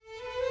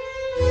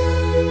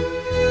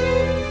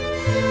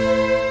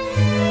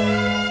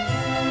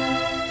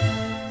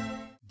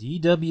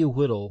E.W.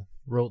 Whittle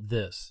wrote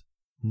this: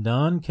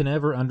 "None can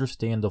ever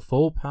understand the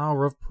full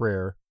power of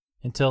prayer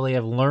until they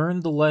have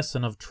learned the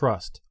lesson of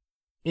trust.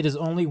 It is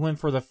only when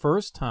for the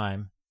first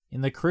time in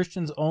the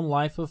Christian's own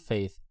life of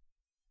faith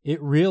it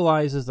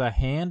realizes the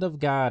hand of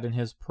God in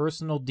his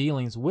personal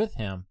dealings with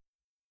him,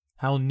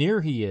 how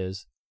near he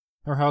is,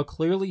 or how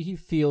clearly he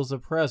feels the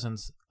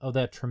presence of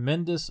that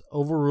tremendous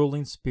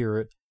overruling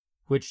Spirit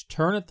which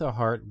turneth the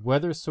heart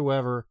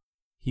whithersoever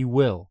he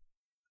will.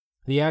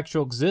 The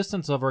actual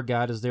existence of our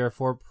God is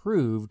therefore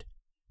proved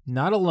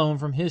not alone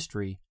from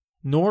history,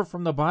 nor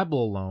from the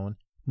Bible alone,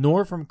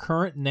 nor from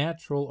current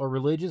natural or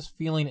religious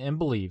feeling and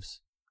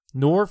beliefs,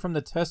 nor from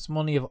the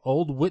testimony of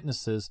old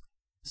witnesses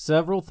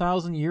several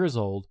thousand years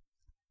old,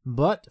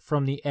 but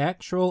from the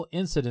actual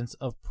incidents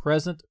of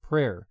present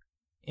prayer,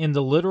 and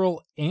the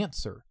literal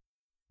answer.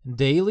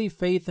 Daily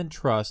faith and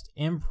trust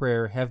in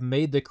prayer have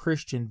made the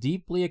Christian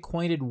deeply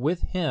acquainted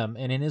with him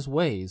and in his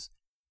ways,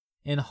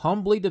 and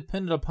humbly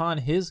dependent upon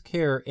his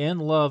care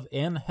and love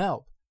and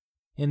help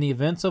in the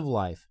events of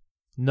life.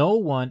 No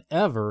one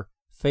ever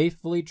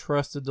faithfully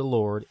trusted the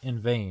Lord in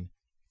vain.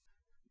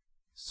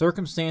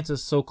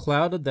 Circumstances so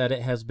clouded that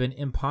it has been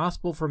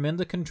impossible for men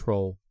to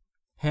control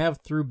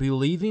have, through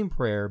believing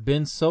prayer,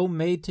 been so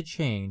made to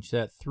change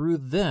that through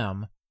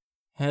them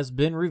has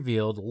been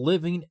revealed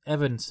living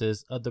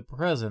evidences of the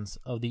presence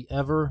of the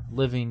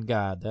ever-living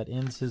God." That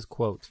ends his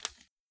quote.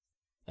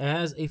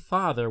 As a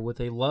father with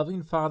a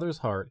loving father's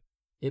heart,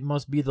 it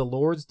must be the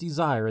Lord's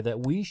desire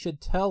that we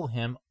should tell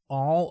him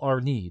all our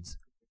needs,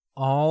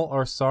 all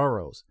our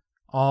sorrows,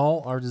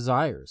 all our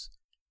desires.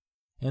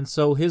 And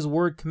so his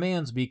word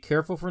commands, "Be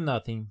careful for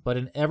nothing, but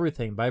in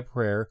everything by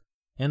prayer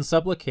and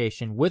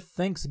supplication with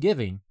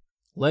thanksgiving,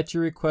 let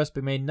your requests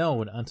be made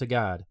known unto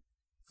God."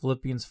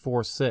 Philippians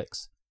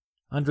 4:6.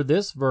 Under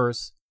this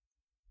verse,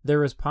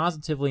 there is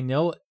positively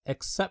no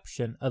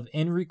exception of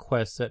any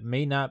requests that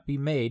may not be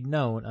made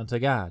known unto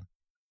God.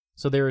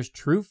 So there is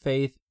true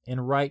faith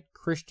and right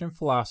Christian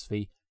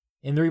philosophy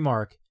in the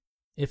remark,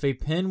 "If a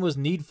pen was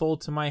needful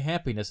to my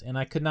happiness and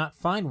I could not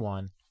find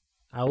one,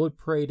 I would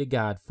pray to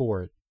God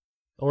for it."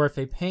 Or if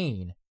a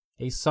pain,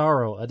 a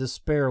sorrow, a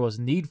despair was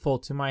needful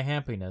to my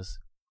happiness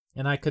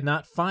and I could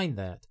not find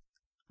that,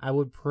 I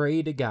would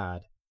pray to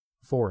God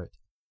for it.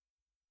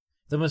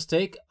 The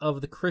mistake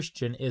of the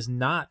Christian is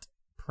not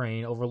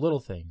praying over little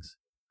things.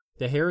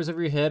 The hairs of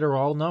your head are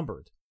all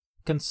numbered.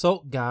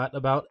 Consult God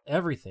about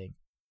everything.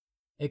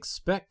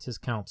 Expect his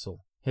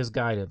counsel, his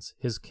guidance,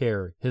 his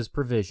care, his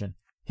provision,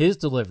 his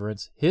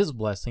deliverance, his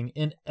blessing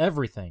in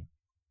everything.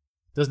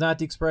 Does not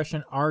the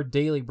expression "our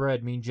daily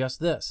bread" mean just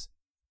this?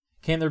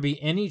 Can there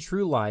be any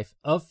true life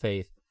of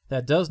faith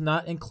that does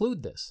not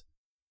include this?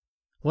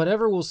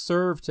 Whatever will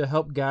serve to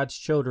help God's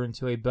children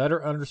to a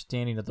better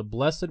understanding of the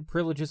blessed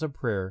privileges of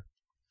prayer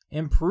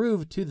and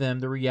prove to them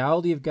the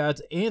reality of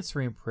God's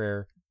answering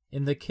prayer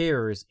in the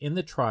cares, in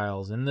the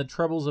trials, in the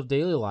troubles of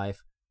daily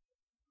life,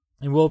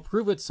 and will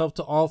prove itself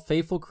to all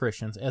faithful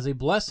Christians as a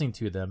blessing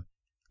to them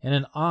and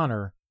an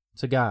honor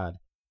to God.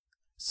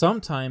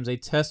 Sometimes a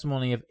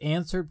testimony of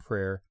answered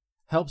prayer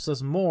helps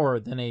us more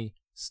than a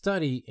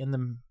study in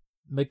the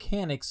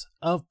mechanics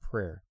of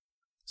prayer.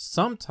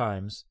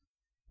 Sometimes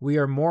we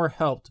are more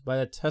helped by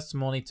a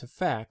testimony to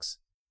facts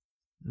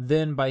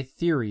than by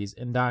theories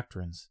and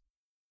doctrines.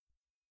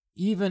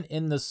 Even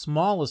in the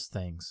smallest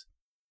things,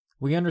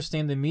 we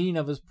understand the meaning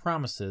of his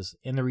promises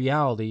and the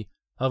reality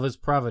of his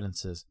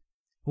providences.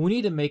 We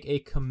need to make a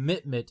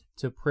commitment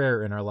to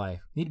prayer in our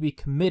life. We need to be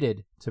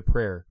committed to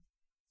prayer.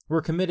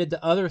 We're committed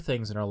to other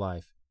things in our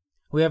life.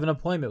 We have an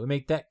appointment. We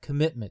make that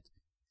commitment.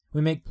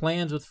 We make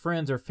plans with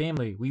friends or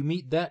family. We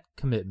meet that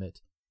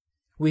commitment.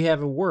 We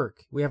have a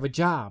work. We have a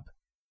job.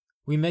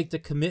 We make the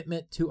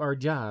commitment to our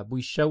job.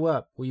 We show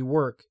up. We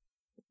work.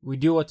 We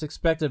do what's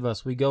expected of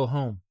us. We go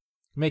home.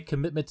 We make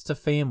commitments to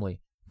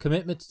family,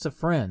 commitments to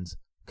friends,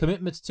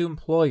 commitments to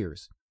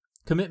employers,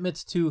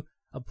 commitments to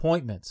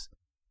appointments,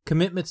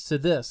 commitments to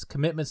this,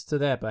 commitments to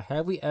that. But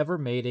have we ever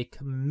made a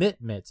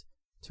commitment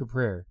to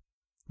prayer?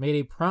 Made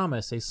a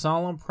promise, a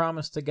solemn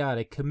promise to God,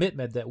 a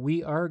commitment that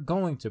we are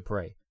going to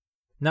pray.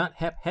 Not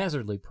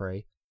haphazardly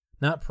pray,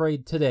 not pray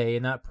today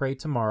and not pray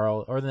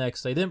tomorrow or the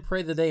next day, then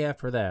pray the day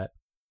after that.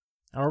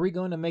 Are we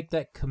going to make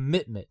that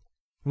commitment?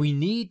 We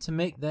need to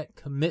make that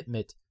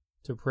commitment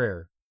to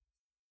prayer.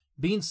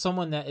 Being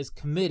someone that is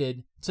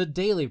committed to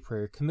daily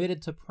prayer,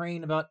 committed to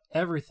praying about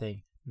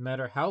everything, no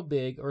matter how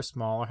big or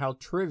small or how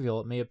trivial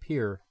it may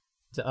appear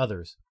to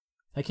others.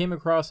 I came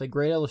across a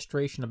great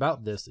illustration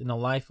about this in the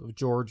life of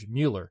George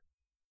Mueller.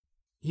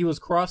 He was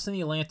crossing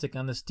the Atlantic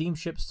on the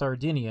steamship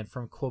Sardinian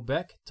from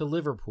Quebec to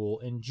Liverpool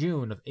in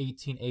June of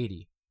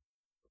 1880.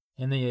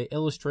 And the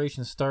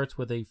illustration starts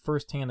with a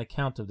first-hand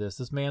account of this.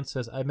 This man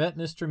says, "I met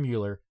Mr.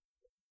 Mueller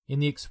in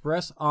the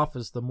express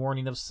office the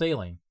morning of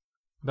sailing,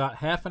 about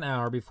half an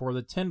hour before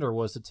the tender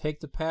was to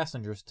take the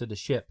passengers to the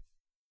ship.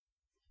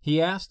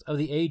 He asked of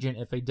the agent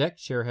if a deck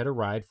chair had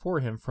arrived for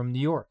him from New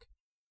York.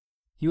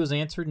 He was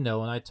answered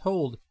no, and I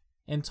told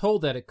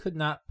that it could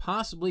not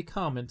possibly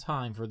come in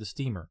time for the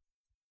steamer.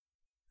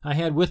 I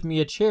had with me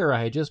a chair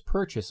I had just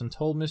purchased and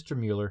told Mr.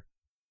 Mueller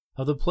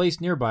of the place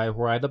nearby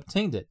where I had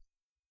obtained it,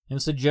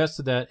 and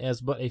suggested that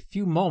as but a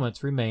few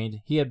moments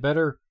remained, he had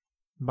better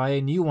buy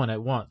a new one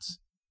at once.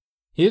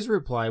 His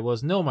reply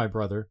was, "No, my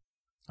brother,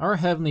 our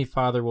Heavenly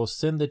Father will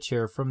send the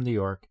chair from New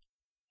York.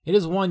 It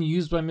is one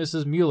used by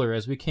Mrs. Mueller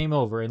as we came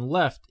over and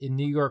left in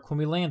New York when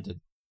we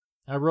landed.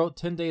 I wrote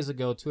 10 days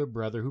ago to a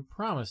brother who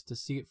promised to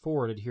see it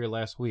forwarded here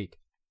last week.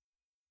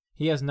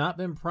 He has not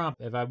been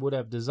prompt as I would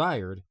have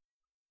desired,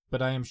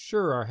 but I am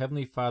sure our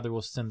Heavenly Father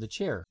will send the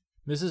chair.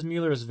 Mrs.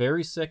 Mueller is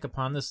very sick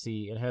upon the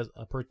sea and has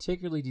a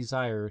particularly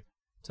desire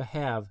to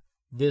have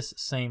this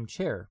same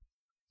chair,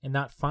 and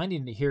not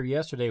finding it here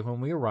yesterday when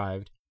we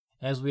arrived,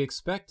 as we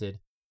expected,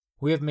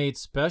 we have made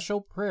special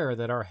prayer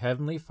that our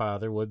Heavenly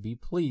Father would be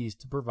pleased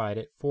to provide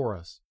it for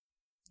us,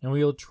 and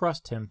we will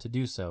trust Him to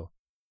do so.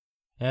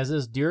 As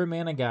this dear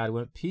man of God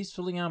went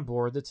peacefully on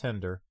board the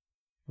tender,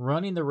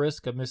 running the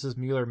risk of Mrs.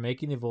 Mueller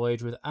making the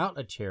voyage without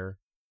a chair,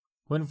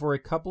 when for a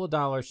couple of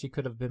dollars she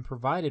could have been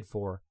provided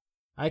for,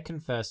 I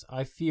confess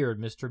I feared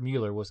Mr.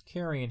 Mueller was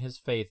carrying his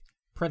faith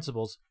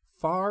principles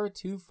far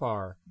too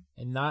far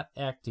and not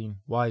acting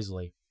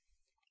wisely.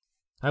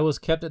 I was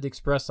kept at the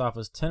express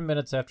office 10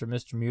 minutes after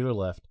Mr. Mueller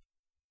left.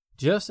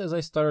 Just as I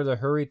started to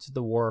hurry to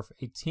the wharf,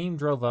 a team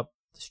drove up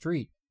the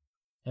street,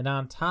 and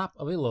on top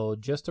of a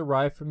load just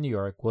arrived from New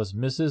York was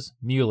Mrs.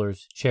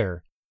 Mueller's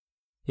chair.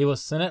 It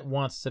was sent at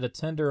once to the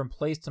tender and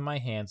placed in my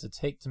hands to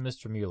take to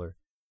Mr. Mueller.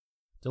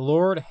 The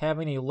Lord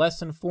having a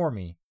lesson for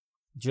me,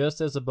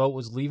 just as the boat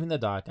was leaving the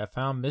dock, I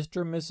found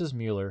Mr. and Mrs.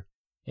 Mueller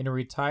in a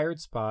retired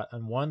spot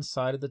on one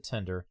side of the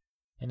tender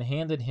and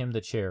handed him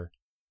the chair.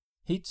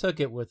 He took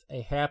it with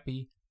a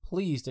happy,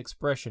 pleased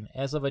expression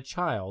as of a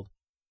child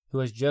who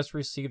has just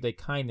received a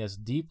kindness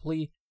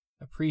deeply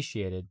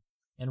appreciated,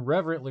 and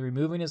reverently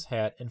removing his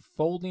hat and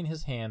folding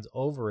his hands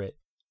over it,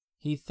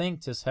 he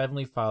thanked his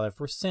Heavenly Father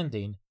for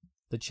sending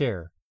the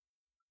chair.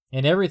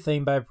 In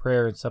everything by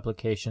prayer and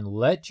supplication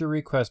let your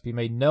requests be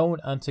made known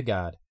unto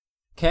God,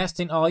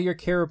 casting all your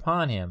care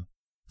upon Him,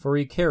 for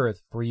He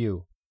careth for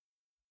you.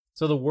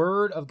 So the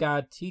Word of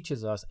God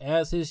teaches us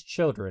as His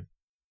children,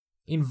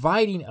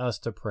 inviting us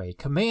to pray,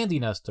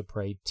 commanding us to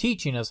pray,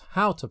 teaching us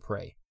how to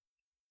pray,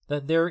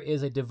 that there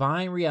is a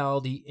divine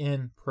reality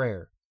in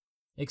prayer.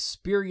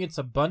 Experience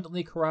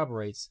abundantly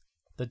corroborates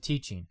the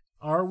teaching.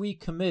 Are we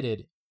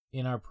committed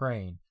in our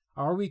praying?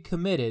 Are we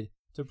committed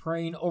to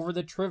praying over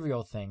the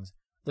trivial things,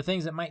 the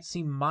things that might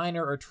seem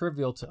minor or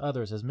trivial to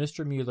others, as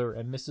Mr. Mueller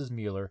and Mrs.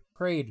 Mueller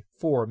prayed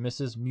for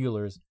Mrs.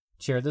 Mueller's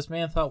chair? This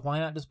man thought, why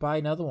not just buy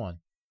another one?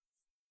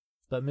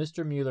 But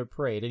Mr. Mueller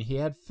prayed, and he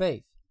had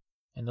faith,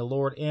 and the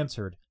Lord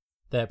answered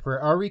that prayer.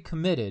 Are we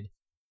committed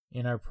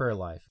in our prayer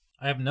life?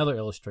 I have another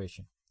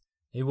illustration.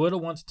 A widow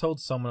once told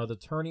someone of the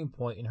turning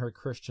point in her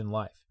Christian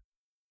life,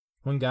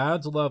 when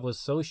God's love was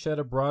so shed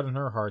abroad in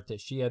her heart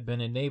that she had been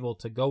enabled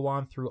to go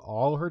on through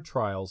all her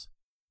trials,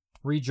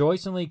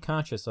 rejoicingly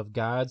conscious of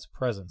God's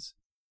presence,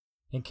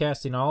 and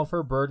casting all of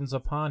her burdens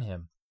upon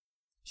Him.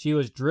 She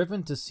was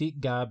driven to seek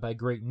God by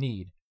great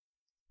need.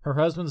 Her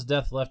husband's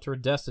death left her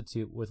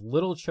destitute, with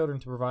little children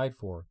to provide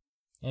for,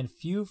 and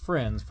few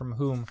friends from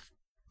whom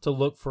to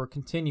look for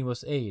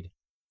continuous aid.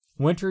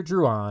 Winter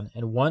drew on,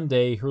 and one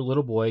day her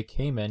little boy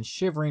came in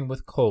shivering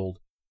with cold,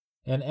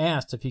 and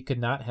asked if he could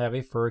not have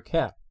a fur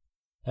cap,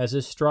 as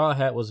his straw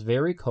hat was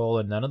very cold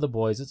and none of the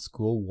boys at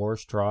school wore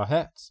straw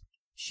hats.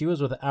 She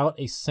was without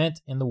a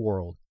cent in the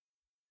world.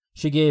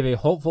 She gave a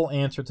hopeful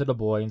answer to the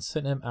boy and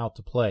sent him out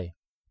to play.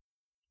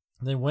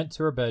 Then went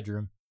to her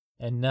bedroom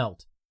and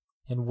knelt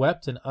and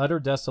wept in utter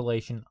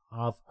desolation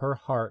of her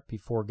heart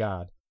before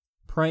God,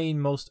 praying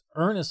most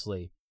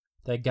earnestly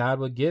that God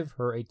would give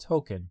her a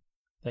token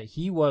that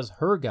He was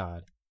her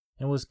God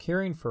and was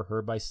caring for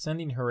her by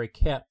sending her a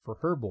cap for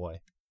her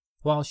boy.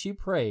 While she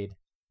prayed,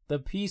 the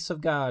peace of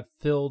God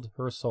filled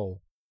her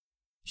soul.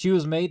 She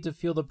was made to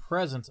feel the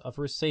presence of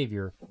her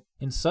Savior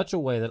in such a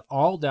way that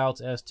all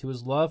doubts as to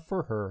His love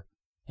for her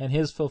and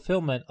His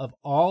fulfillment of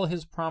all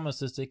His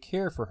promises to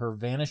care for her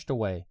vanished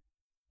away,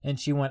 and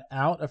she went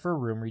out of her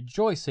room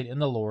rejoicing in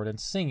the Lord and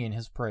singing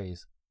His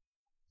praise.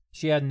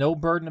 She had no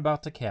burden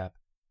about the cap,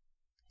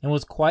 and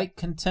was quite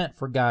content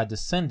for God to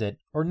send it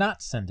or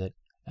not send it,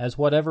 as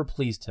whatever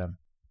pleased Him.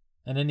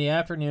 And in the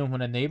afternoon,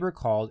 when a neighbor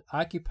called,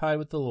 occupied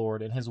with the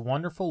Lord and His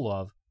wonderful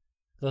love,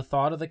 the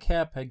thought of the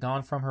cap had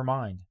gone from her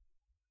mind.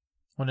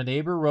 When the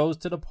neighbor rose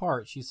to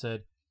depart, she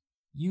said,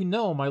 "You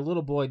know my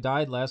little boy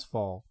died last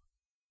fall.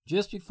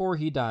 Just before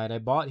he died, I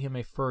bought him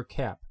a fur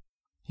cap.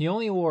 He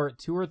only wore it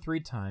 2 or 3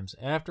 times.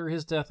 After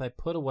his death, I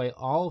put away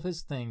all of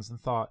his things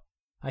and thought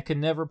I could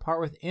never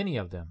part with any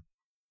of them.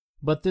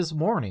 But this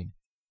morning,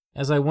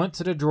 as I went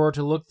to the drawer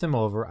to look them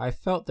over, I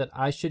felt that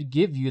I should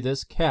give you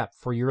this cap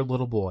for your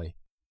little boy.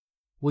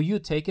 Will you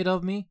take it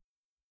of me?"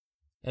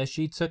 As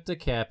she took the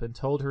cap and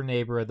told her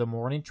neighbor of the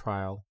morning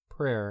trial,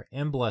 prayer,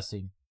 and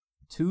blessing,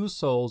 2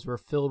 souls were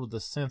filled with the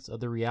sense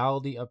of the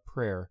reality of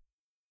prayer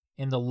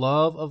and the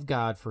love of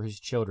God for His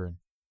children.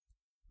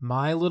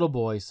 "My little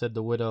boy," said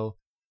the widow,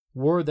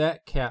 "wore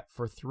that cap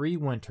for 3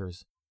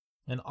 winters,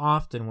 and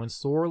often when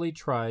sorely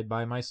tried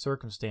by my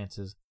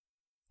circumstances,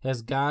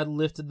 has God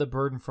lifted the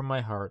burden from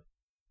my heart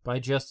by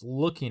just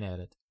looking at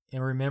it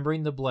and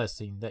remembering the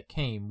blessing that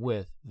came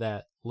with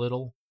that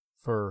little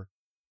fur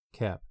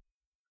cap.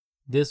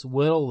 This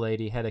widow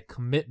lady had a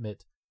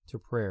commitment to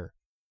prayer.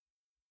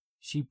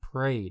 She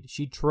prayed.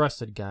 She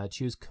trusted God.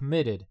 She was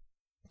committed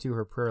to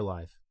her prayer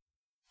life.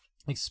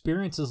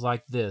 Experiences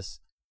like this,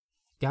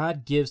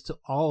 God gives to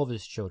all of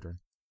his children,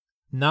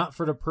 not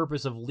for the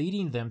purpose of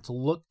leading them to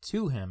look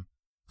to him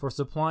for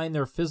supplying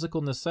their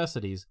physical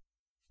necessities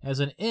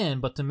as an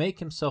end, but to make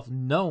himself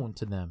known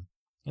to them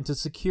and to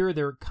secure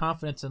their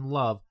confidence and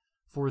love.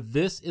 For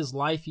this is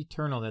life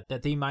eternal,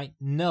 that they might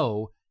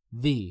know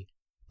thee,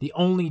 the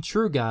only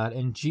true God,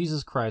 and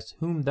Jesus Christ,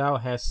 whom thou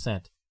hast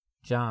sent.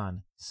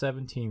 John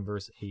 17,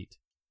 verse 8.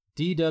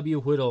 D.W.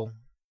 Whittle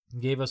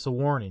gave us a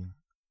warning.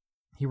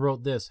 He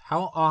wrote this: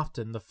 how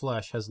often the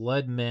flesh has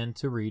led men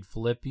to read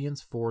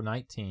Philippians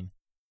 4:19.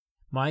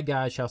 My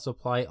God shall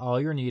supply all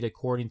your need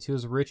according to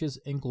his riches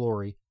and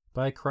glory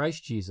by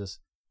Christ Jesus,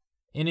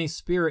 in a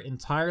spirit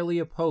entirely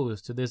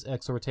opposed to this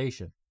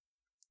exhortation.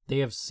 They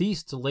have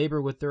ceased to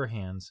labor with their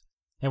hands,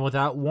 and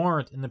without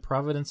warrant in the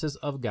providences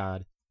of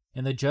God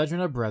and the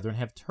judgment of brethren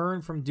have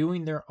turned from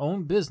doing their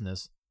own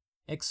business,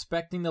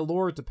 expecting the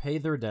Lord to pay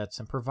their debts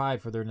and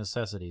provide for their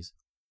necessities.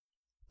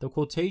 The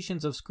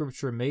quotations of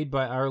Scripture made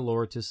by our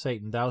Lord to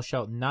Satan, "Thou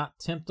shalt not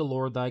tempt the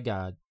Lord thy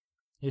God,"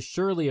 is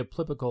surely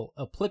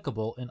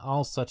applicable in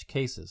all such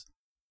cases.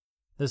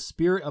 The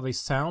spirit of a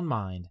sound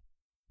mind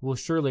will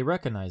surely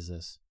recognize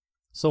this.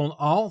 So in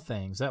all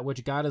things, that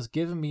which God has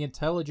given me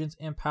intelligence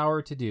and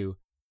power to do,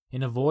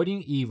 in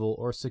avoiding evil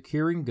or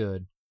securing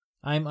good,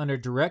 I am under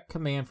direct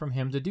command from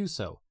him to do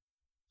so,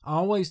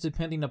 always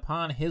depending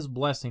upon his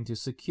blessing to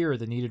secure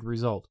the needed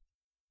result.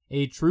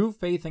 A true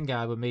faith in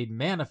God was made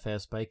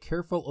manifest by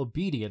careful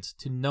obedience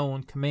to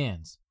known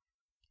commands.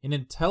 An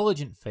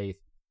intelligent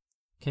faith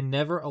can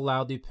never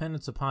allow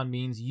dependence upon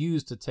means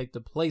used to take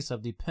the place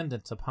of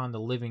dependence upon the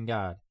living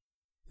God,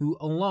 who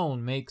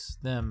alone makes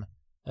them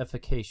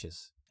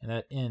efficacious. And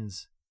that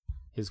ends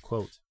his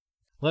quote.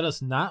 Let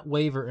us not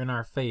waver in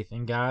our faith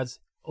in God's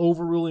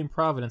overruling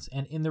providence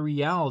and in the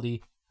reality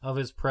of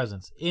his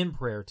presence in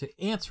prayer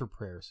to answer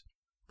prayers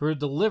for the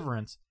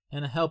deliverance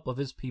and help of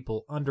his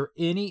people under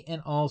any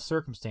and all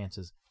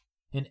circumstances.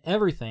 In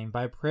everything,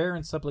 by prayer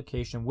and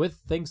supplication with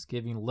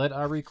thanksgiving, let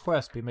our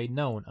requests be made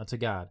known unto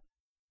God.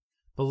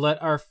 But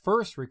let our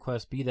first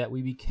request be that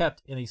we be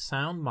kept in a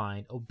sound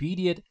mind,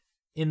 obedient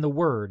in the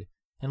word,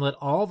 and let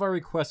all of our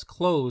requests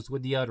close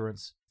with the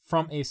utterance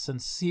from a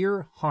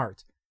sincere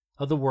heart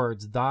of the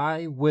words,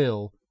 "Thy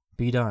will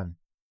be done."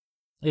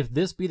 If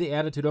this be the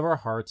attitude of our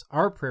hearts,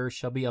 our prayers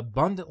shall be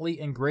abundantly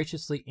and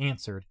graciously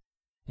answered,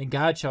 and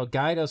God shall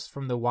guide us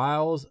from the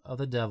wiles of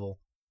the devil,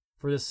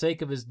 for the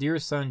sake of his dear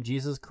Son,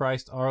 Jesus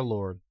Christ our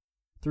Lord,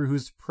 through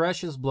whose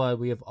precious blood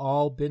we have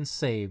all been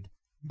saved,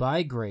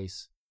 by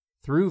grace,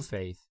 through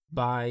faith,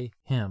 by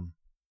him.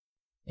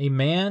 A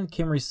man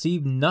can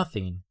receive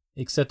nothing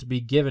except to be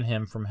given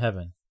him from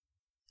heaven.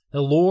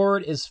 The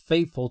Lord is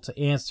faithful to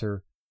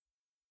answer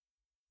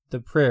the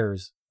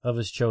prayers of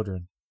his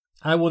children.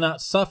 I will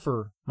not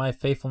suffer my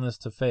faithfulness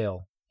to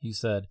fail, he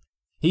said.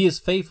 He is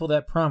faithful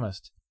that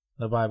promised,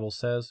 the Bible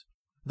says.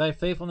 Thy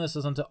faithfulness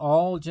is unto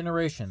all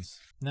generations.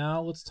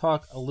 Now let's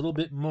talk a little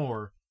bit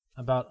more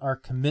about our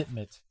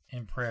commitment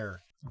in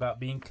prayer, about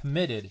being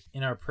committed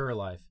in our prayer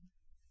life.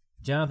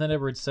 Jonathan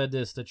Edwards said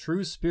this: the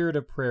true spirit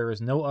of prayer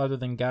is no other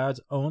than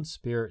God's own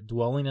spirit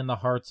dwelling in the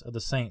hearts of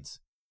the saints.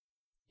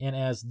 And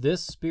as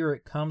this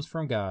spirit comes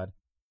from God,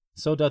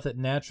 so doth it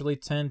naturally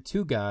tend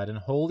to God in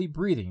holy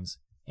breathings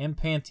and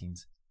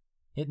pantings.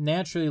 It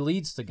naturally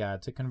leads to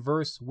God to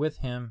converse with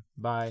him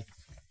by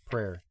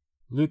prayer.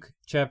 Luke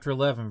chapter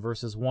 11,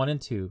 verses 1 and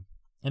 2.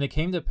 And it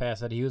came to pass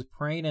that he was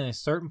praying in a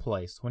certain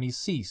place. When he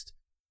ceased,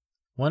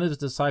 one of his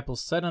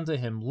disciples said unto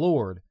him,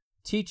 Lord,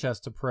 teach us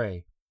to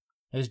pray,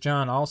 as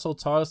John also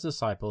taught his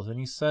disciples. And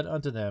he said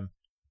unto them,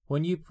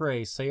 When you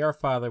pray, say, Our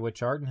Father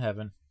which art in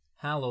heaven,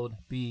 hallowed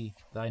be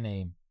thy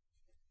name.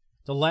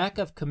 The lack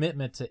of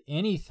commitment to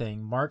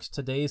anything marks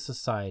today's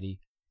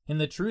society,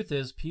 and the truth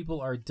is people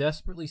are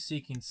desperately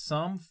seeking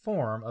some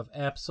form of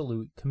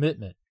absolute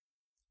commitment.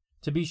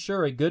 To be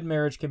sure, a good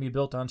marriage can be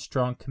built on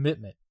strong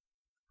commitment.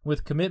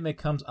 With commitment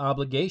comes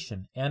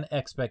obligation and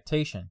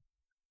expectation.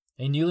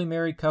 A newly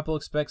married couple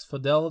expects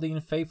fidelity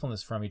and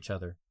faithfulness from each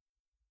other.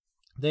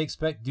 They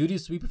expect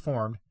duties to be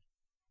performed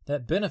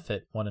that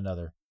benefit one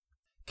another.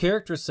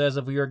 Character says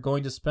if we are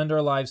going to spend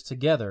our lives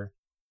together,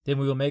 then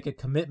we will make a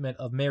commitment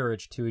of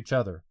marriage to each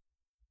other.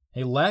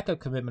 A lack of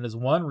commitment is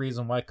one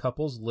reason why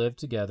couples live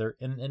together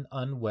in an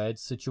unwed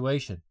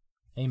situation.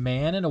 A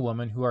man and a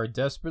woman who are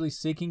desperately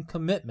seeking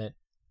commitment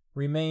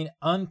remain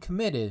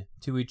uncommitted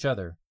to each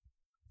other.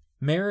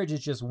 Marriage is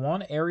just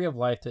one area of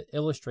life that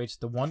illustrates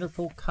the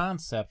wonderful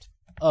concept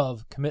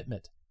of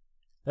commitment.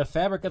 The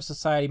fabric of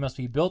society must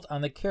be built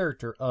on the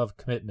character of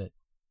commitment.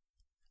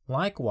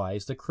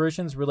 Likewise, the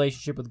Christian's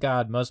relationship with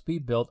God must be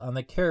built on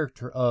the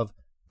character of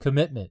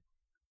commitment.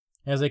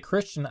 As a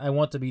Christian, I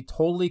want to be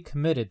totally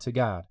committed to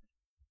God.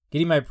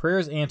 Getting my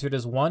prayers answered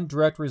is one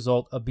direct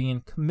result of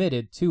being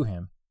committed to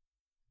Him.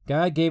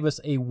 God gave us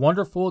a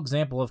wonderful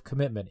example of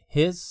commitment,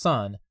 His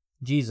Son,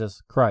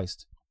 Jesus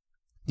Christ.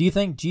 Do you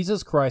think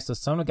Jesus Christ, the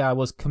Son of God,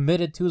 was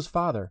committed to His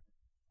Father?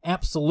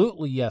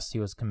 Absolutely yes, He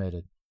was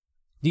committed.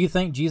 Do you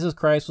think Jesus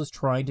Christ was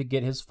trying to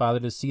get His Father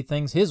to see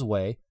things His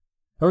way,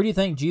 or do you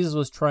think Jesus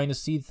was trying to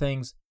see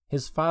things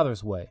His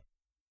Father's way?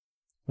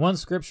 One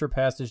scripture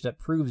passage that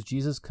proves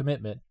Jesus'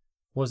 commitment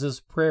was His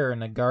prayer in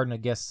the Garden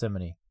of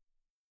Gethsemane.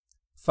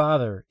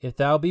 Father, if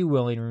Thou be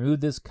willing,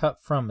 remove this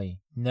cup from me.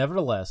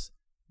 Nevertheless,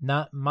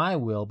 not my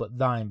will, but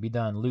Thine be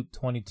done. Luke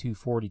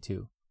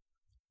 22:42.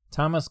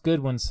 Thomas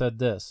Goodwin said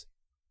this: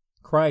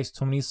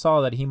 Christ, when He saw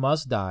that He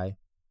must die,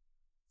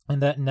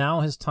 and that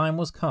now His time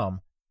was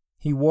come,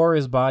 He wore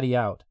His body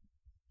out.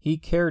 He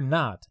cared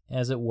not,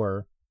 as it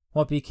were,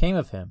 what became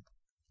of Him.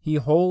 He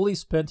wholly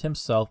spent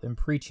Himself in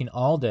preaching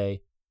all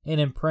day and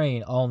in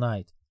praying all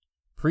night,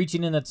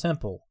 preaching in the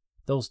temple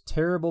those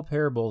terrible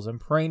parables and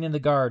praying in the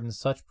garden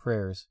such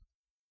prayers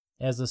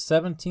as the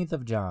 17th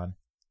of John,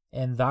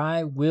 and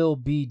Thy will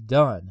be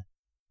done,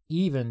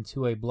 even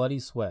to a bloody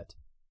sweat.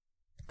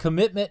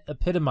 Commitment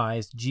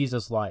epitomized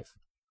Jesus' life.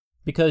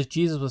 Because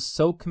Jesus was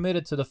so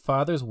committed to the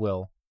Father's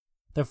will,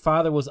 the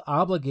Father was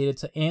obligated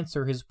to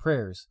answer His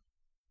prayers.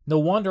 No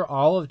wonder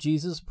all of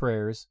Jesus'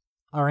 prayers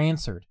are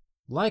answered.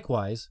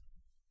 Likewise,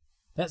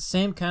 that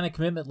same kind of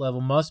commitment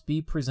level must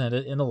be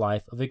presented in the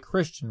life of a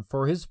Christian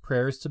for his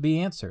prayers to be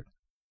answered.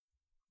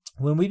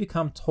 When we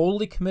become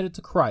totally committed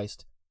to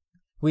Christ,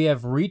 we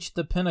have reached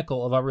the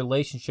pinnacle of our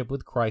relationship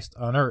with Christ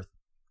on earth.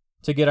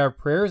 To get our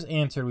prayers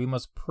answered, we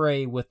must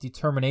pray with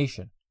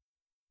determination.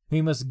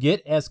 We must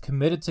get as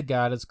committed to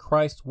God as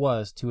Christ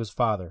was to His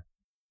Father.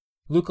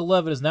 Luke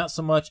 11 is not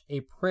so much a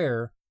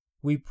prayer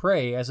we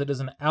pray as it is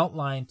an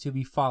outline to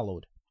be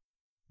followed.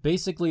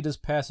 Basically, this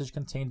passage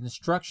contains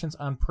instructions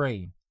on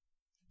praying.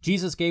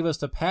 Jesus gave us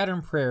the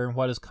pattern prayer in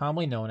what is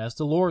commonly known as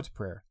the Lord's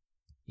Prayer.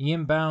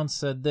 Ian Bounds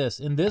said this: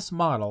 in this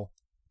model,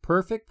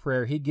 perfect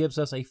prayer, He gives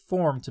us a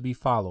form to be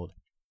followed,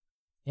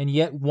 and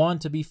yet one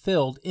to be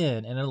filled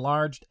in and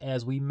enlarged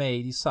as we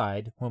may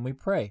decide when we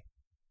pray.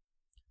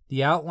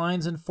 The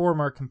outlines and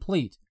form are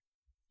complete,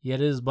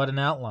 yet it is but an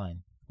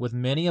outline, with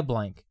many a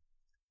blank,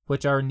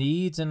 which our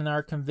needs and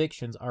our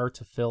convictions are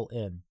to fill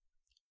in.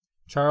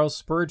 Charles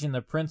Spurgeon,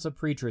 the Prince of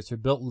Preachers who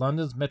built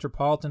London's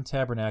Metropolitan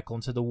Tabernacle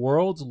into the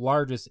world's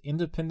largest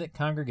independent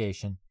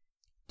congregation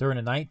during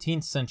the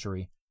 19th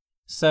century,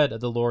 said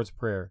of the Lord's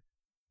Prayer,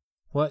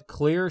 "What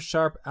clear,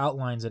 sharp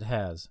outlines it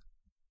has!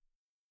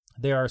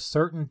 There are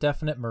certain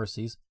definite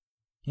mercies,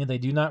 and they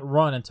do not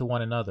run into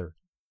one another.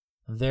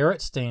 There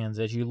it stands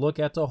as you look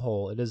at the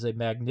whole. It is a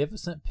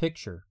magnificent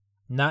picture,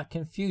 not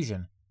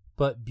confusion,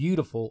 but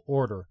beautiful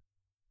order.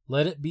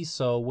 Let it be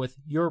so with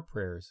your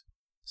prayers."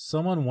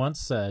 Someone once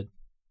said,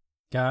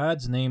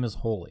 God's name is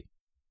holy.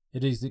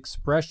 It is the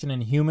expression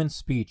in human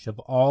speech of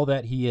all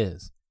that He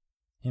is,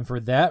 and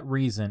for that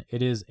reason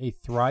it is a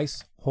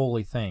thrice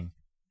holy thing.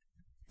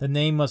 The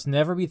name must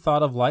never be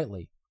thought of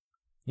lightly.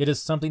 It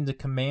is something to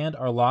command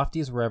our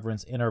loftiest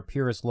reverence and our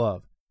purest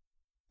love.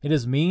 It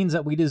is means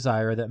that we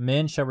desire that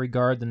men shall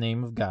regard the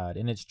name of God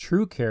in its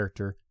true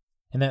character,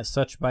 and that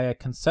such by a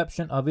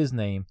conception of His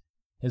name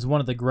is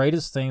one of the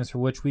greatest things for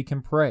which we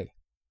can pray.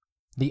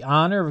 The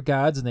honor of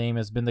God's name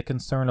has been the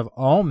concern of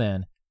all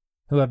men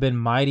who have been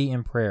mighty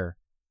in prayer.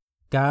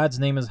 God's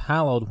name is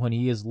hallowed when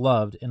He is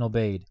loved and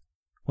obeyed.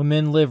 When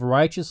men live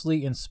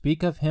righteously and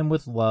speak of Him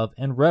with love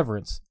and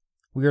reverence,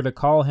 we are to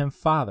call Him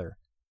Father,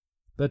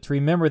 but to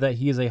remember that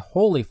He is a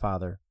holy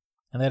Father,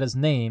 and that His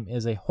name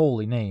is a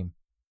holy name.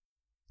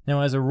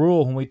 Now, as a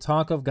rule, when we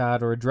talk of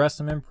God or address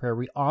Him in prayer,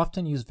 we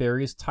often use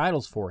various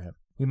titles for Him.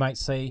 We might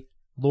say,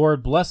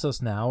 Lord, bless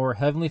us now, or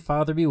Heavenly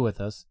Father, be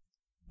with us.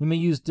 We may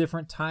use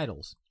different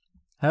titles.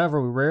 However,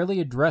 we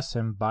rarely address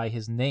Him by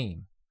His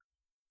name.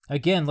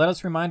 Again, let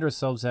us remind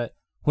ourselves that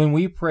when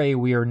we pray,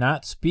 we are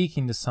not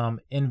speaking to some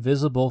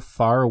invisible,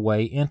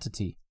 faraway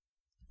entity.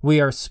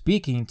 We are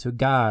speaking to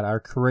God, our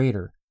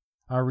Creator,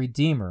 our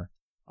Redeemer,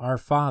 our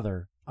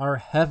Father, our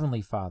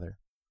Heavenly Father,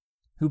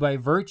 who by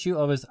virtue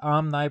of His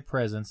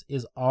omnipresence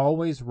is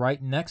always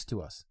right next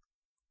to us,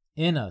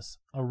 in us,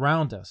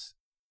 around us.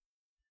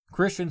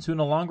 Christians who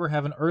no longer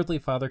have an earthly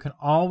father can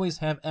always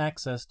have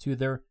access to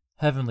their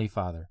Heavenly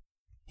Father.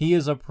 He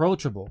is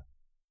approachable.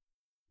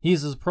 He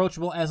is as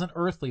approachable as an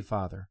earthly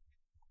father.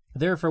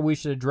 Therefore, we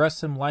should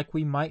address Him like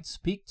we might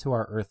speak to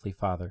our earthly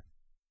father.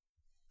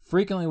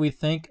 Frequently, we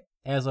think,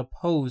 as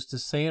opposed to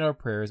saying our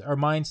prayers, our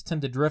minds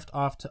tend to drift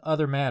off to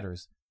other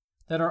matters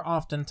that are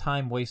often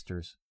time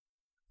wasters.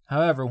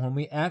 However, when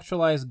we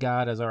actualize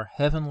God as our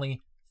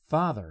Heavenly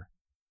Father,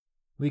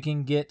 we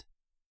can get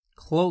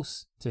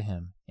close to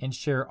Him and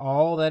share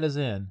all that is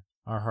in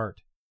our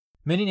heart.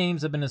 Many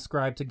names have been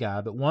ascribed to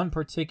God, but one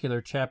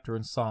particular chapter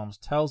in Psalms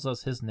tells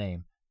us His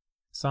name.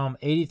 Psalm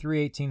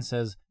 83:18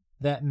 says,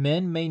 "That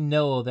men may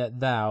know that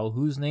Thou,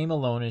 whose name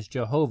alone is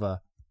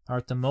Jehovah,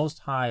 art the Most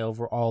High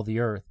over all the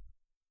earth."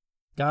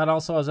 God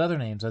also has other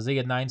names.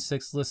 Isaiah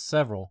 9:6 lists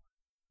several.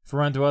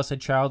 For unto us a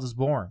child is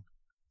born,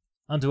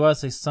 unto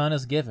us a son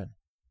is given,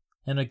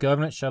 and the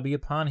government shall be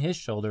upon his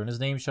shoulder, and his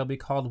name shall be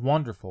called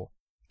Wonderful,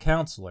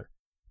 Counselor,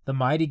 the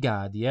Mighty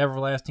God, the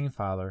Everlasting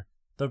Father,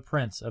 the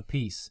Prince of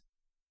Peace.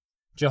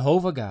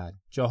 Jehovah God,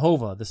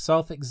 Jehovah, the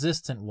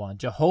self-existent one,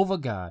 Jehovah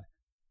God,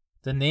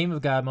 the name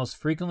of God most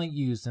frequently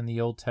used in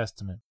the Old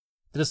Testament.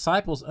 The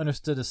disciples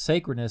understood the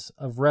sacredness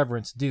of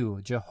reverence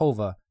due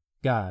Jehovah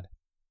God.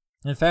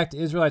 In fact, the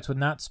Israelites would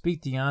not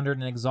speak the honored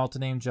and exalted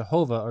name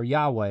Jehovah or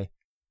Yahweh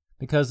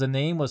because the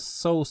name was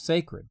so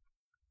sacred.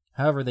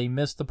 However, they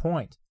missed the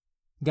point.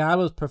 God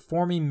was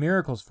performing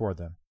miracles for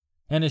them,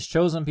 and his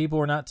chosen people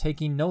were not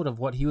taking note of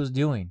what he was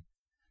doing.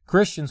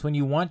 Christians, when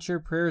you want your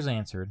prayers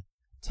answered,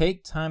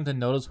 take time to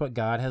notice what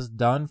God has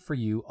done for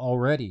you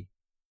already,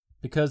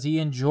 because he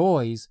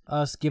enjoys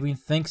us giving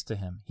thanks to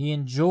him. He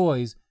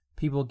enjoys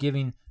people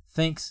giving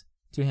thanks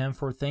to him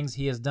for things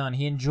he has done.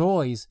 He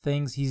enjoys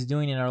things he's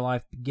doing in our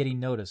life getting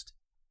noticed.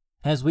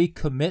 As we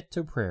commit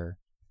to prayer,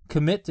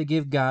 commit to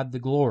give God the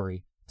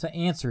glory, to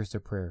answers to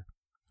prayer.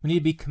 We need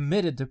to be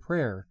committed to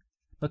prayer,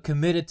 but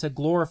committed to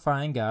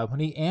glorifying God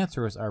when he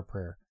answers our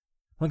prayer.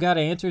 When God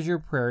answers your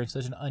prayer in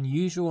such an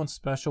unusual and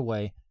special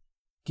way,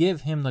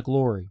 give him the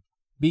glory.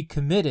 Be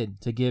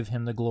committed to give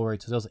him the glory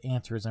to those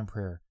answers in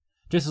prayer.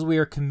 Just as we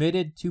are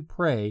committed to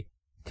pray,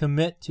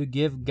 commit to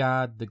give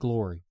God the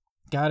glory.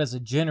 God is a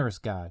generous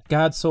God.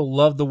 God so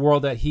loved the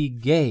world that he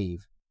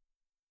gave.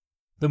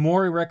 The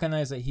more we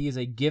recognize that he is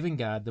a giving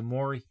God, the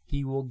more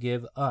he will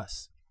give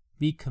us.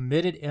 Be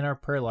committed in our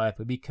prayer life,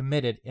 but be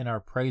committed in our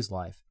praise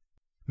life.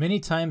 Many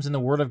times in the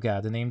Word of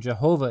God, the name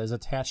Jehovah is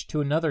attached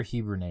to another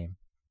Hebrew name.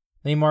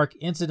 They mark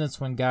incidents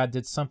when God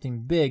did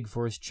something big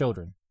for his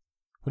children,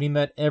 when he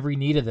met every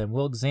need of them.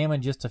 We'll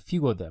examine just a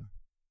few of them.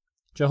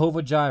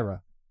 Jehovah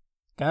Jireh.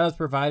 God has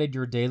provided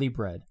your daily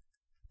bread.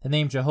 The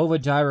name Jehovah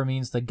Jireh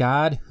means the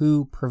God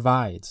who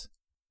provides.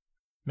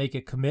 Make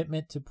a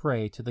commitment to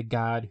pray to the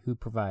God who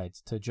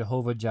provides, to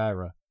Jehovah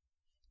Jireh.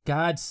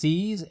 God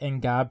sees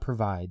and God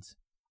provides.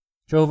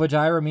 Jehovah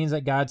Jireh means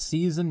that God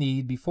sees the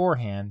need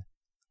beforehand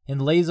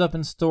and lays up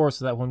in store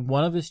so that when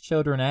one of his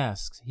children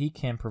asks, he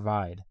can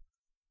provide.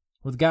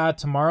 With God,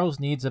 tomorrow's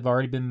needs have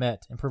already been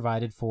met and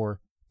provided for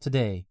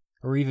today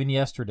or even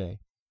yesterday.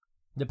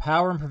 The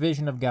power and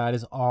provision of God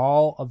is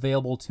all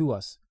available to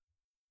us.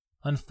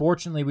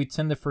 Unfortunately, we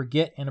tend to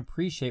forget and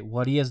appreciate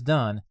what he has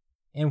done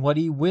and what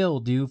he will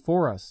do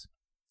for us.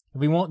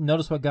 If we won't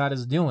notice what God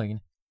is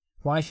doing,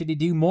 why should he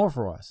do more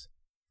for us?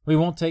 If we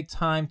won't take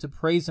time to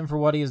praise him for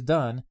what he has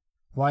done,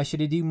 why should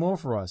he do more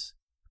for us?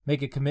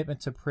 Make a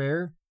commitment to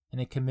prayer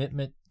and a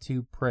commitment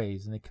to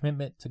praise and a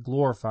commitment to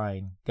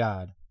glorifying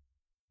God.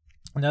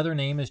 Another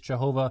name is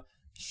Jehovah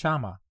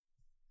Shammah.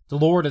 The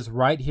Lord is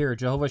right here.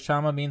 Jehovah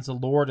Shammah means the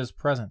Lord is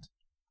present.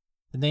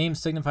 The name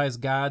signifies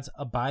God's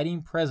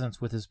abiding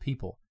presence with his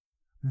people.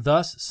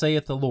 Thus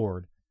saith the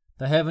Lord,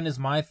 the heaven is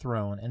my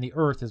throne, and the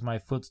earth is my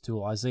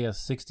footstool. Isaiah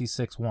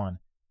 66:1.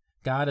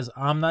 God is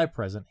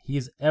omnipresent. He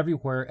is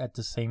everywhere at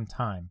the same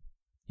time.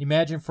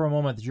 Imagine for a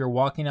moment that you're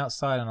walking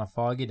outside on a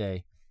foggy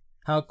day.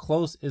 How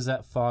close is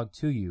that fog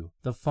to you?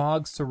 The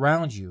fog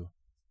surrounds you.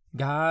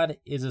 God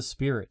is a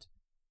spirit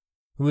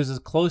who is as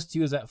close to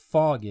you as that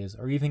fog is,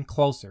 or even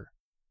closer.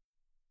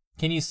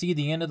 Can you see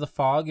the end of the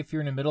fog if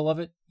you're in the middle of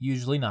it?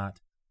 Usually not.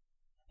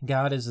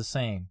 God is the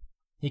same.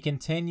 He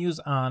continues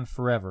on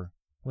forever,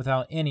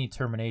 without any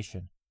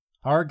termination.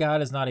 Our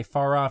God is not a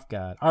far-off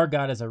God. Our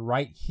God is a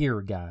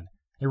right-here God,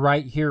 a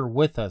right-here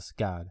with us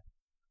God.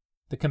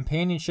 The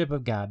companionship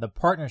of God, the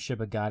partnership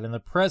of God, and the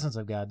presence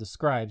of God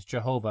describes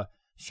Jehovah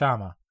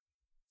Shammah.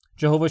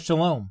 Jehovah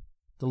Shalom.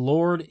 The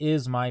Lord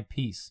is my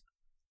peace.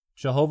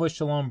 Jehovah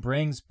Shalom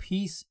brings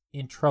peace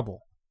in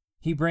trouble.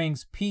 He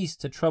brings peace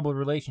to troubled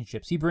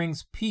relationships. He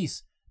brings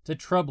peace to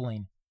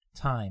troubling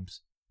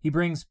times. He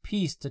brings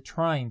peace to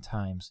trying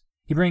times.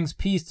 He brings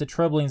peace to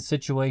troubling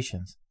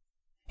situations.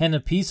 And the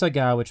peace of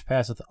God, which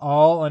passeth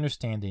all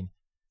understanding,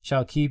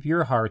 shall keep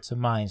your hearts and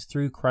minds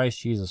through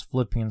Christ Jesus.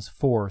 Philippians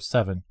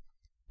 4:7.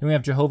 Then we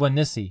have Jehovah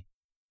Nissi.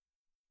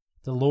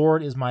 The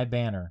Lord is my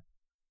banner.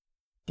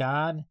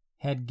 God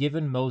had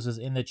given Moses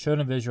and the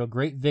children of Israel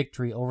great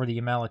victory over the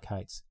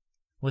Amalekites.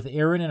 With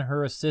Aaron and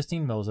Hur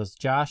assisting Moses,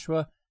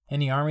 Joshua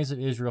and the armies of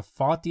Israel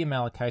fought the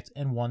Amalekites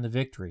and won the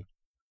victory.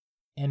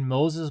 And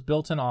Moses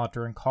built an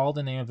altar and called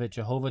the name of it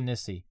Jehovah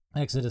Nissi.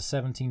 Exodus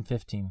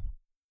 17:15.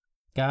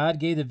 God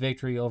gave the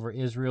victory over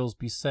Israel's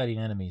besetting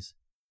enemies.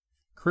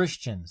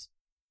 Christians,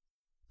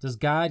 does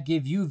God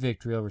give you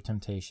victory over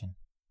temptation?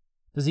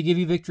 Does he give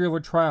you victory over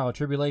trial or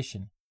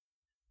tribulation?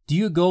 Do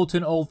you go to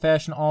an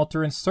old-fashioned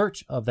altar in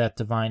search of that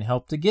divine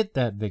help to get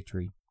that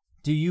victory?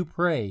 Do you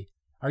pray?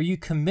 Are you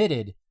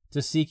committed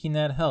to seeking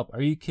that help?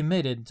 Are you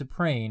committed to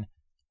praying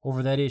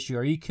over that issue?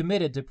 Are you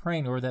committed to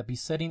praying over that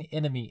besetting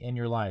enemy in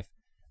your life?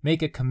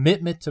 Make a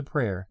commitment to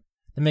prayer,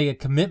 and make a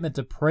commitment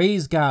to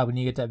praise God when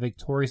you get that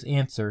victorious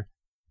answer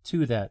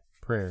to that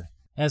prayer.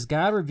 As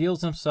God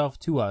reveals himself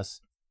to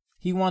us,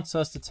 he wants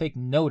us to take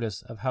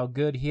notice of how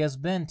good he has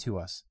been to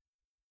us.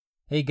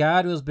 A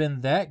God who has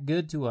been that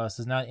good to us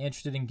is not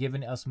interested in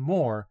giving us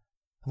more,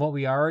 of what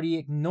we already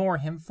ignore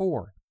Him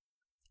for.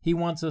 He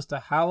wants us to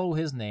hallow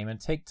His name and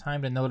take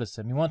time to notice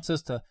Him. He wants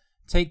us to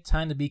take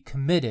time to be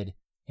committed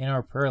in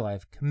our prayer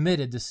life,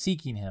 committed to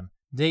seeking Him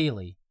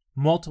daily,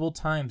 multiple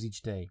times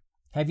each day.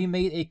 Have you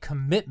made a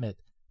commitment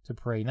to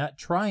pray, not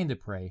trying to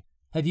pray?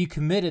 Have you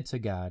committed to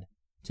God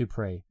to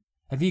pray?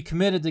 Have you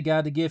committed to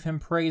God to give Him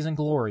praise and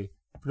glory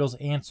for those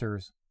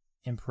answers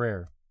in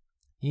prayer?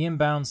 Ian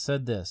Bounds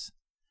said this: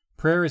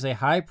 prayer is a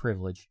high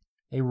privilege,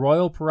 a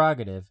royal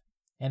prerogative,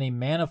 and a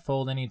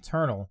manifold and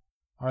eternal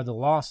are the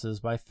losses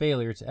by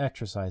failure to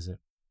exercise it.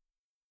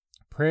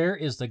 Prayer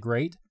is the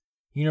great,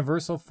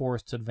 universal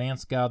force to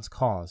advance God's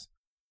cause.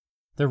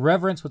 The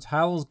reverence which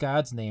hallows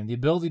God's name, the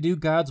ability to do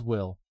God's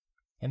will,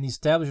 and the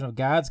establishment of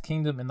God's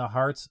kingdom in the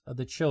hearts of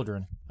the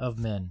children of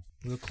men.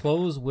 We'll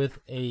close with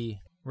a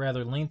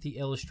rather lengthy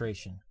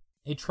illustration.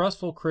 A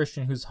trustful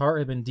Christian whose heart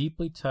had been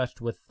deeply touched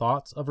with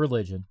thoughts of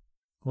religion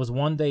was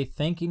one day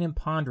thinking and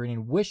pondering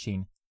and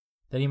wishing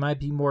that he might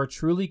be more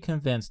truly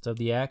convinced of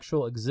the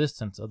actual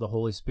existence of the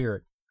Holy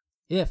Spirit.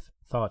 If,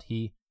 thought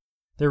he,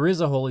 there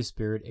is a Holy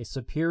Spirit, a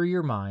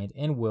superior mind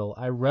and will,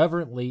 I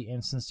reverently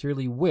and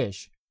sincerely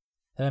wish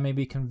that I may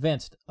be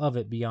convinced of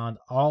it beyond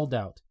all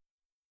doubt,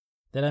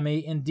 that I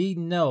may indeed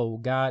know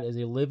God as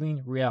a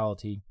living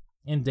reality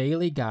and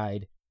daily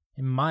guide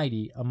and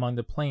mighty among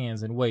the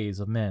plans and ways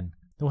of men.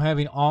 Though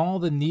having all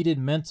the needed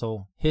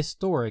mental,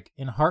 historic,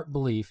 and heart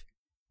belief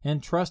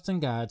and trust in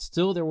God,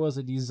 still there was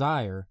a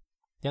desire,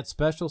 that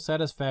special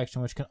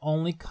satisfaction which can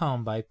only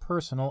come by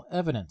personal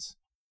evidence.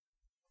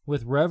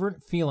 With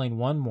reverent feeling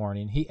one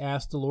morning, he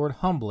asked the Lord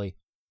humbly,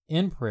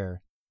 in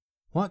prayer,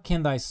 "What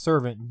can thy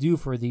servant do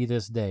for thee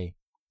this day?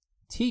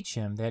 Teach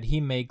him that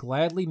he may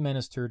gladly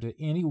minister to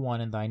any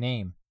one in thy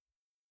name."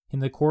 In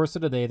the course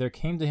of the day there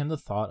came to him the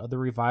thought of the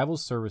revival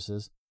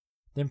services.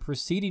 Then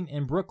proceeding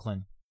in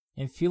Brooklyn,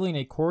 and feeling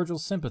a cordial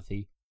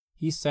sympathy,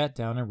 he sat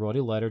down and wrote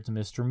a letter to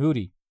Mr.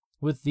 Moody,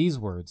 with these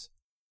words: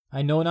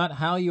 "I know not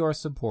how you are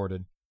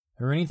supported,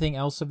 or anything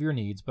else of your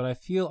needs, but I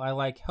feel I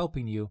like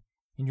helping you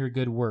in your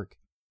good work.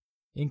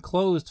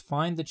 Enclosed,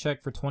 find the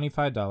check for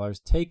 $25.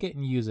 Take it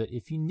and use it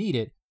if you need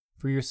it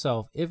for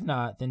yourself. If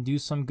not, then do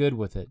some good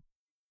with it."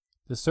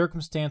 The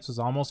circumstance was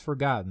almost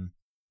forgotten.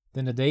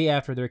 Then the day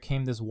after there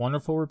came this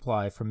wonderful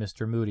reply from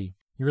Mr. Moody: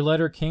 "Your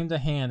letter came to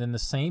hand in the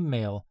same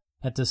mail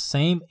at the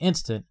same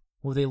instant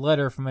with a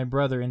letter from a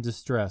brother in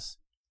distress,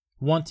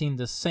 wanting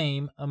the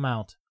same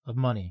amount of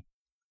money.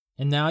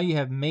 And now you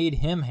have made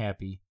him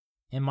happy,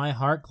 and my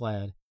heart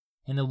glad,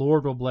 and the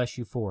Lord will bless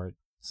you for it."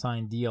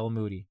 Signed, D.L.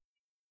 Moody.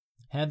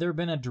 Had there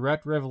been a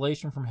direct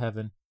revelation from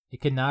heaven,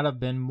 it could not have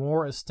been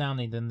more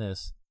astounding than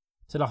this.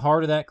 To the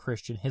heart of that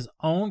Christian, his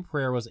own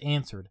prayer was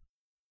answered.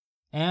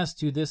 As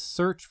to this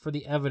search for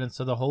the evidence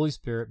of the Holy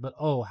Spirit, but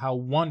oh, how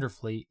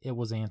wonderfully it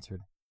was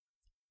answered.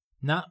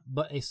 Not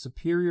but a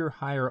superior,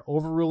 higher,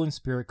 overruling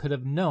spirit could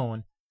have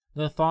known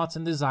the thoughts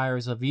and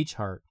desires of each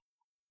heart.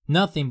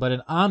 Nothing but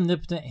an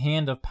omnipotent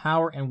hand of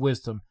power and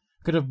wisdom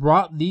could have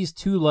brought these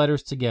two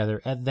letters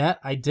together at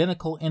that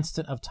identical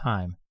instant of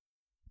time.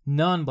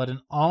 None but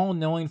an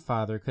all-knowing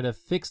Father could have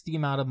fixed the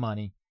amount of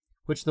money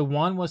which the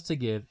one was to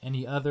give and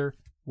the other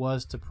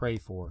was to pray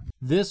for.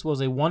 This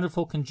was a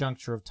wonderful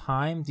conjuncture of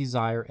time,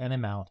 desire, and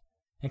amount,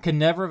 and could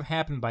never have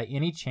happened by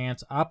any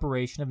chance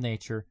operation of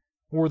nature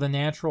or the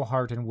natural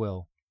heart and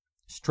will.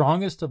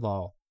 Strongest of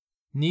all,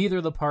 neither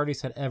of the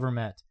parties had ever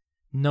met,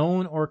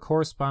 known or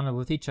corresponded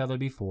with each other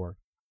before.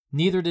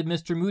 Neither did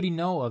Mr. Moody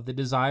know of the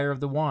desire of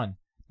the one,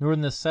 nor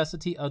the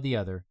necessity of the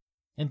other,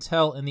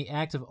 until in the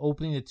act of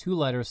opening the two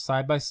letters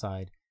side by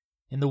side,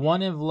 in the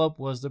one envelope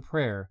was the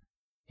prayer,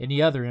 in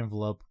the other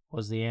envelope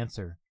was the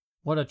answer.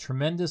 What a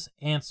tremendous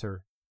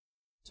answer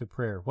to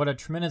prayer. What a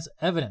tremendous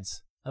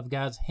evidence of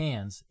God's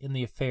hands in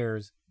the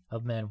affairs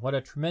of men. What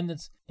a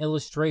tremendous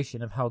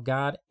illustration of how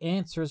God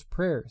answers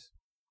prayers.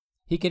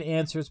 He can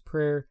answer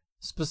prayer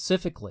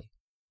specifically.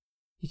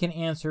 He can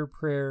answer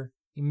prayer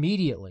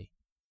immediately.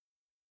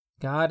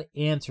 God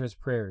answers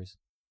prayers.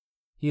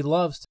 He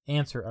loves to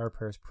answer our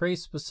prayers. Pray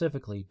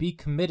specifically. Be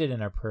committed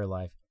in our prayer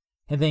life.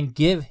 And then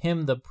give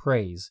Him the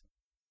praise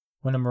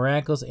when a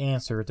miraculous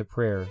answer to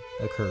prayer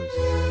occurs.